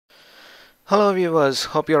Hello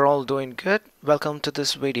viewers, hope you're all doing good. Welcome to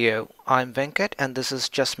this video. I'm Venkat and this is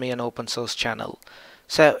Just Me, an open source channel.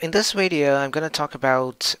 So in this video I'm going to talk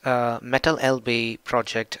about MetalLB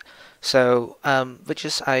project, which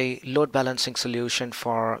is a load balancing solution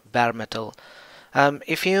for bare metal.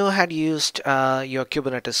 If you had used your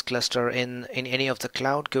Kubernetes cluster in any of the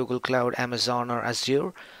cloud, Google Cloud, Amazon or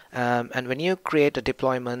Azure, and when you create a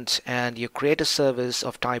deployment and you create a service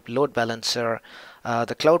of type load balancer,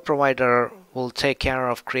 the cloud provider will take care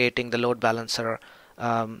of creating the load balancer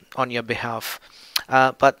on your behalf.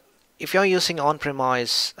 But if you're using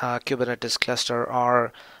on-premise Kubernetes cluster,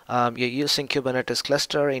 or you're using Kubernetes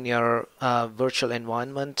cluster in your virtual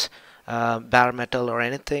environment, bare metal or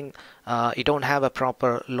anything, you don't have a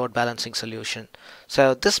proper load balancing solution.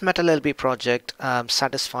 So this MetalLB project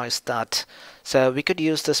satisfies that. So we could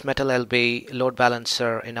use this MetalLB load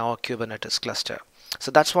balancer in our Kubernetes cluster. So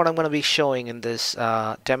that's what I'm going to be showing in this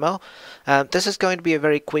demo. This is going to be a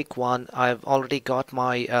very quick one. I've already got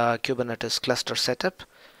my Kubernetes cluster setup.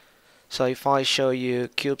 So if I show you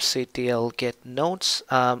kubectl get nodes,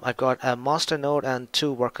 I've got a master node and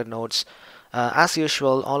two worker nodes. As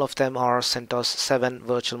usual, all of them are CentOS 7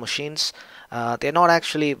 virtual machines. They're not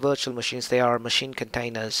actually virtual machines, they are machine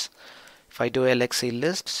containers. If I do LXC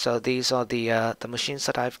list, so these are the machines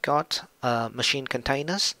that I've got, machine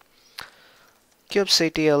containers.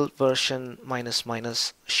 kubectl version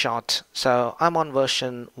 -- short. So I'm on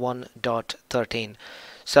version 1.13.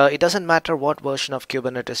 So it doesn't matter what version of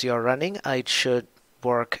Kubernetes you're running, it should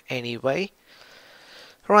work anyway.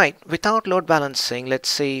 Right, without load balancing, let's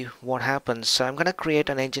see what happens. So I'm going to create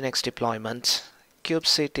an EngineX deployment.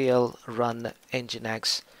 kubectl run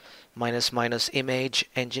EngineX -- image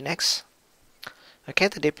EngineX. Okay,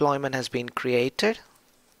 the deployment has been created.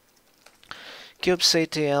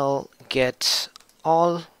 kubectl get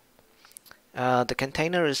all. The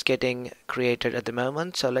container is getting created at the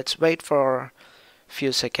moment, so let's wait for a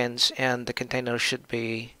few seconds and the container should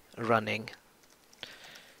be running.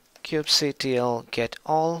 kubectl get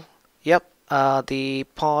all. Yep, the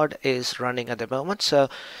pod is running at the moment. So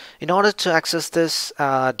in order to access this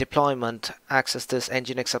deployment, access this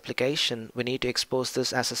EngineX application, we need to expose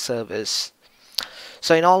this as a service.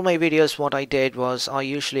 So in all my videos, what I did was I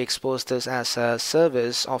usually expose this as a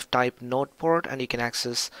service of type node port, and you can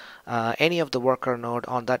access any of the worker node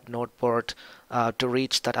on that node port to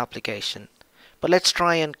reach that application. But let's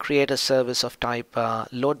try and create a service of type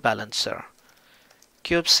load balancer.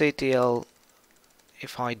 kubectl,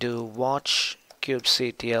 if I do watch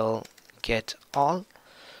kubectl get all,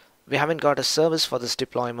 we haven't got a service for this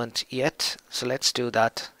deployment yet, so let's do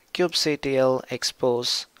that. kubectl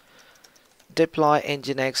expose deploy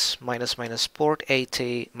EngineX -- port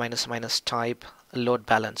 80 -- type load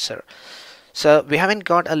balancer. So we haven't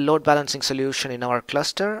got a load balancing solution in our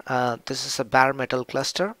cluster. This is a bare metal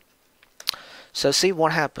cluster. So see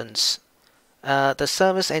what happens. The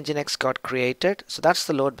service EngineX got created, so that's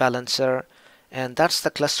the load balancer, and that's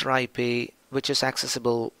the cluster IP, which is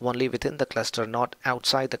accessible only within the cluster, not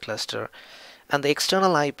outside the cluster. And the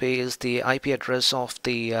external IP is the IP address of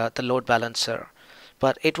the load balancer.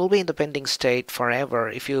 But it will be in the pending state forever.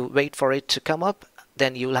 If you wait for it to come up,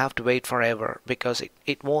 then you'll have to wait forever, because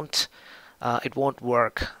it won't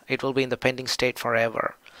work. It will be in the pending state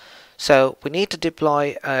forever. So we need to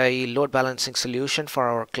deploy a load balancing solution for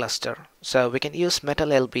our cluster. So we can use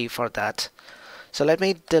MetalLB for that. So let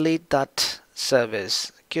me delete that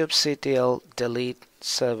service. kubectl delete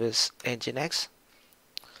service EngineX.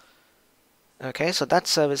 Okay, so that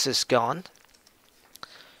service is gone.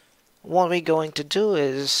 What we're going to do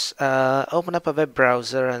is open up a web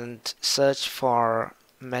browser and search for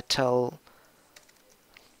MetalLB.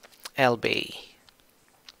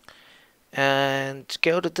 And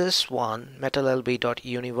go to this one,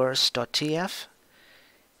 metallb.universe.tf.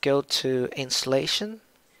 Go to installation,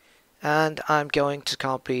 and I'm going to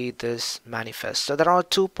copy this manifest. So there are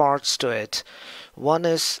two parts to it. One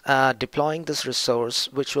is deploying this resource,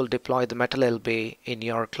 which will deploy the MetalLB in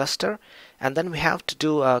your cluster, and then we have to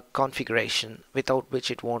do a configuration, without which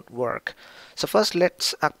it won't work. So first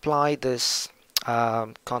let's apply this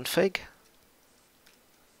config.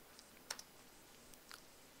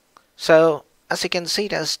 So as you can see,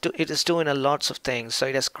 it is doing a lots of things. So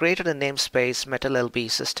it has created a namespace MetalLB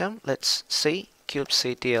system. Let's see,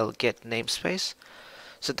 kubectl get namespace.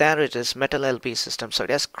 So there it is, MetalLB system. So it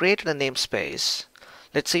has created a namespace.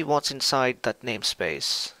 Let's see what's inside that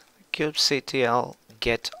namespace. kubectl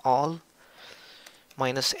get all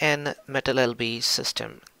 -n MetalLB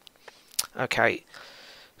system. Okay,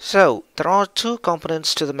 so there are two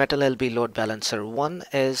components to the MetalLB load balancer. One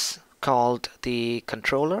is called the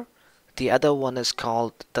controller, the other one is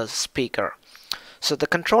called the speaker. So the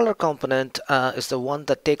controller component is the one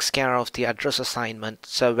that takes care of the address assignment.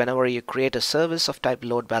 So whenever you create a service of type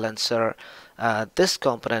load balancer, this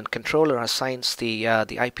component controller assigns the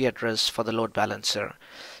IP address for the load balancer.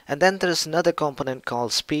 And then there is another component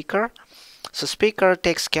called speaker. So speaker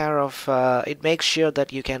takes care of, it makes sure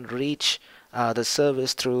that you can reach the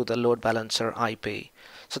service through the load balancer IP.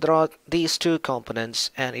 So there are these two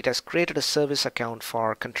components, and it has created a service account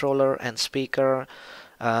for controller and speaker.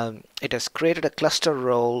 It has created a cluster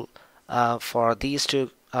role for these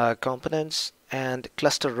two components and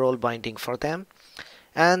cluster role binding for them,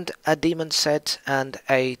 and a daemon set and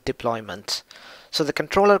a deployment. So the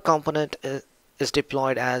controller component is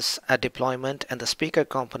deployed as a deployment and the speaker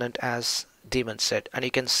component as daemon set, and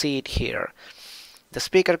you can see it here. The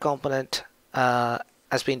speaker component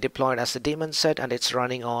has been deployed as a daemon set, and it's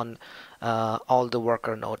running on all the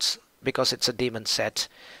worker nodes because it's a daemon set,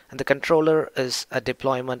 and the controller is a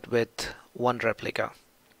deployment with one replica.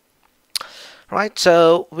 Right,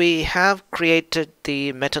 so we have created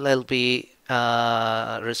the MetalLB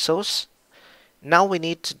resource. Now we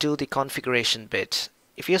need to do the configuration bit.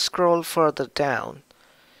 If you scroll further down,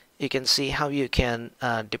 you can see how you can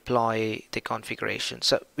deploy the configuration.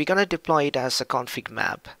 So we're going to deploy it as a config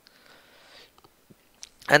map.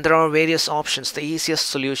 And there are various options. The easiest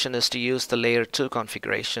solution is to use the layer 2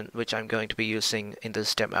 configuration, which I'm going to be using in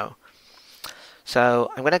this demo.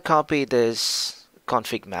 So I'm going to copy this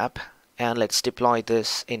config map and let's deploy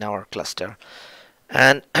this in our cluster.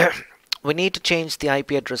 And we need to change the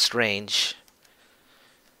IP address range.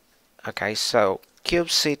 Okay, so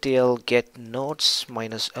kubectl get nodes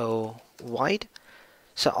 -o wide.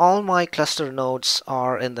 So all my cluster nodes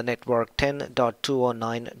are in the network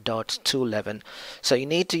 10.209.211. So you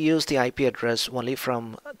need to use the IP address only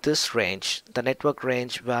from this range, the network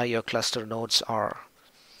range where your cluster nodes are.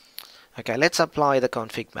 Okay, let's apply the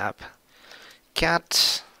config map.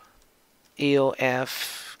 Cat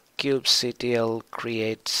eof kubectl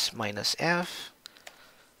create -f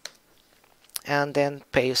and then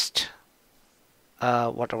paste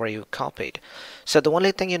whatever you copied. So the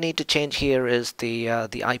only thing you need to change here is the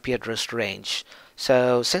IP address range.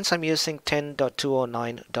 So since I'm using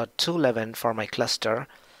 10.209.211 for my cluster,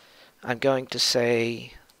 I'm going to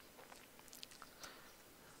say,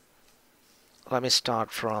 let me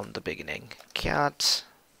start from the beginning. Cat,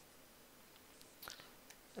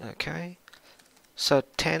 okay, so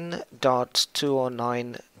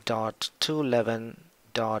 10.209.211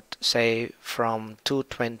 dot say from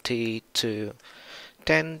 220 to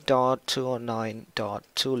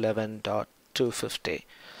 10.209.211.250.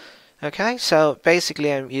 Okay, so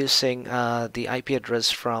basically I'm using the IP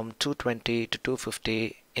address from 220 to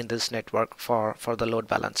 250 in this network for the load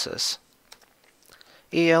balancers.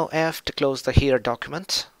 EOF to close the here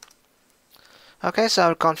document. Okay, so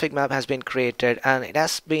our config map has been created, and it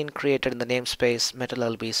has been created in the namespace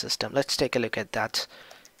MetalLB system. Let's take a look at that.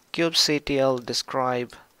 Kubectl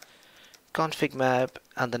describe config map,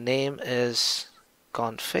 and the name is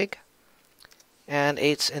config, and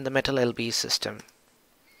it's in the MetalLB system.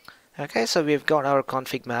 Okay, so we've got our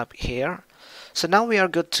config map here. So now we are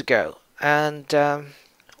good to go. And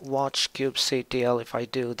watch kubectl. If I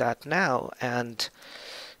do that now and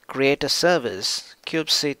create a service,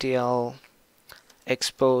 kubectl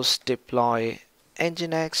expose deploy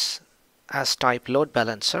EngineX as type load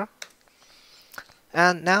balancer.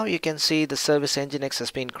 And now you can see the service EngineX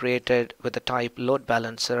has been created with the type load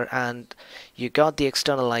balancer, and you got the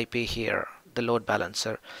external IP here, the load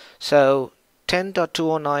balancer. So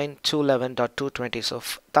 10.209.211.220. So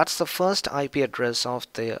that's the first IP address of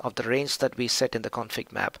the range that we set in the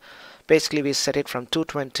config map. Basically, we set it from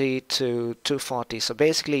 220 to 240. So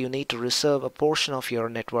basically, you need to reserve a portion of your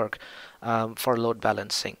network for load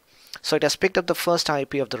balancing. So it has picked up the first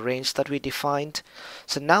IP of the range that we defined.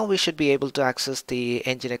 So now we should be able to access the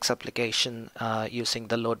EngineX application using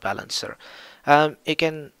the load balancer. You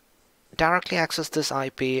can directly access this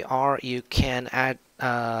IP, or you can add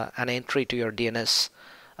an entry to your DNS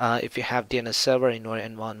if you have DNS server in your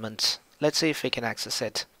environment. Let's see if we can access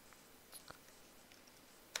it.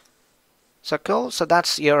 So cool. So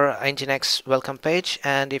that's your EngineX welcome page,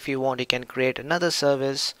 and if you want, you can create another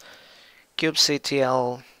service.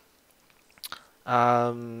 Kubectl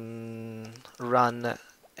run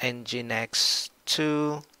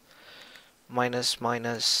EngineX2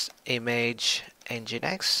 -- image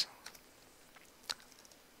EngineX.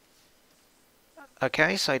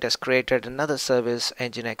 Okay, so it has created another service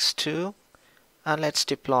EngineX2, and let's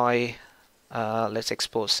deploy, let's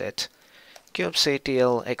expose it.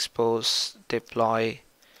 Kubectl expose deploy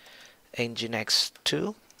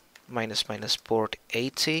EngineX2 -- port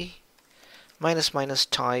 80, minus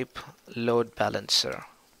type load balancer.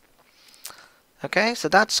 Okay, so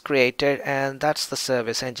that's created, and that's the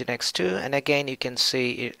service EngineX2, and again you can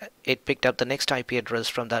see it picked up the next IP address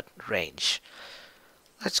from that range.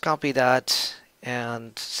 Let's copy that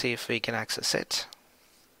and see if we can access it.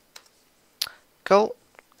 Cool.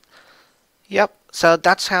 Yep, so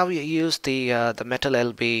that's how you use the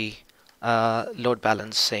MetalLB load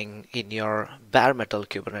balancing in your bare metal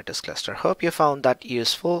Kubernetes cluster. Hope you found that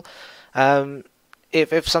useful.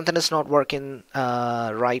 If something is not working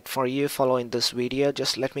right for you following this video,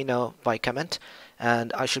 just let me know by comment,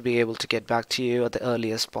 and I should be able to get back to you at the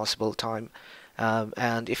earliest possible time.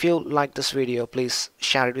 And if you like this video, please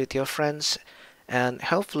share it with your friends, and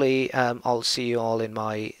hopefully I'll see you all in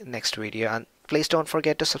my next video. And please don't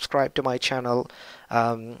forget to subscribe to my channel.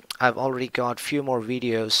 I've already got few more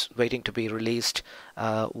videos waiting to be released,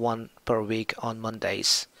 one per week on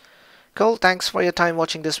Mondays. Cool, thanks for your time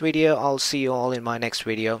watching this video. I'll see you all in my next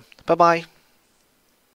video. Bye bye.